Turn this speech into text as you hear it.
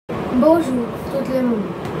Bonjour tout le monde.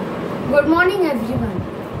 Good morning everyone.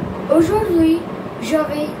 Aujourd'hui, je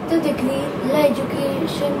vais te décrire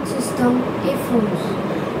l'éducation system in France.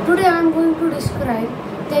 Today I am going to describe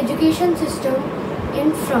the education system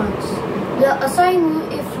in France. L'enseignement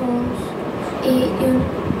en France est un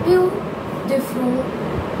peu différent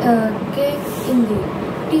qu'India.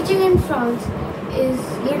 Teaching in France is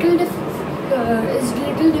little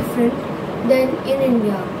different than in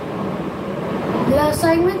India.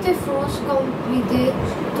 L'enseignement en France comprend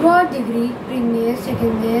 3 degrees, primaire,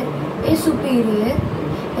 secondaire et supérieur.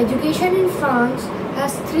 Education in France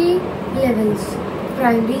has 3 levels,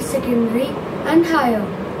 primary, secondary and higher.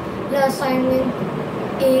 L'enseignement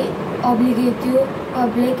est obligatoire,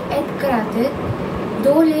 public et gratuit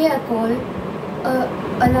dans les écoles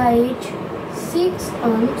à l'âge 6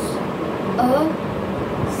 ans à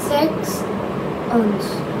 6 ans.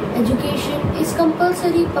 Education is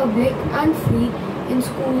compulsory, public and free in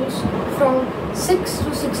schools from 6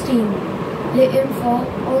 to 16. Les enfants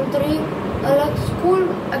entrent à la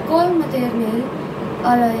école maternelle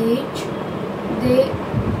à l'âge de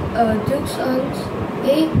 2 ans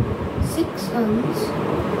et 6 ans,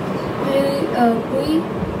 puis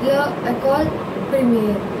l'école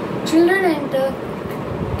primaire. Children enter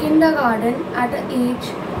kindergarten at the age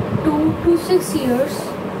 2 to 6 years,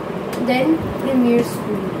 then primary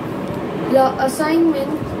school.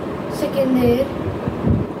 L'assignment secondaire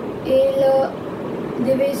et le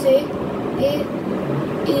divisé et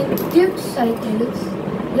in 2 cycles.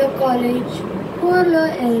 Le college pour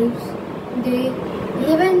les élèves de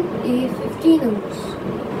 11 et 15 ans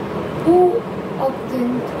who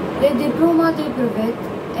obtain le diplôme de brevet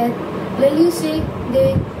et le lycée de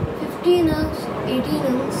 15 ans, 18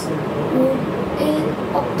 ans où ils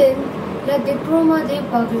obtiennent le diplôme de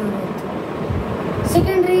baccalauréat.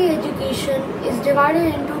 Secondary education is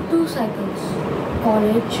divided into 2 cycles.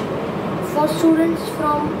 College for students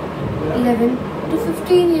from 11 to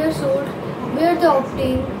 15 years old, where they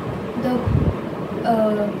obtain the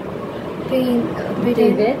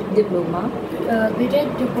BTEC diploma,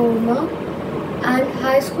 and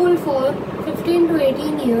high school for 15 to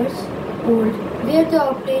 18 years old, where they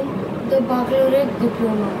obtain the baccalaureate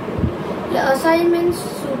diploma. L'enseignement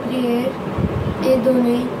supérieur est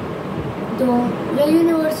donné dans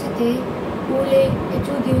l'université où les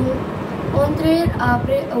étudiants entrent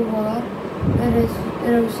après avoir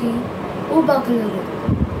réussi au baccalauréat.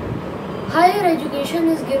 Higher education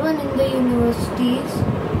is given in the universities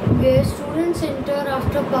where students enter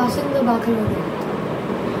after passing the baccalaureate.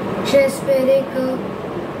 J'espère que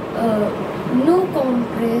nous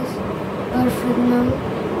comprenons parfaitement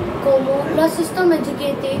comment le système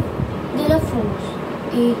éducatif de la France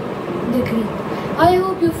est décrit. I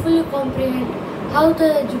hope you fully comprehend how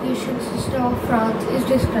the education system of France is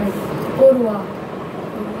described. Au revoir.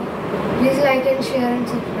 Please like and share and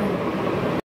subscribe.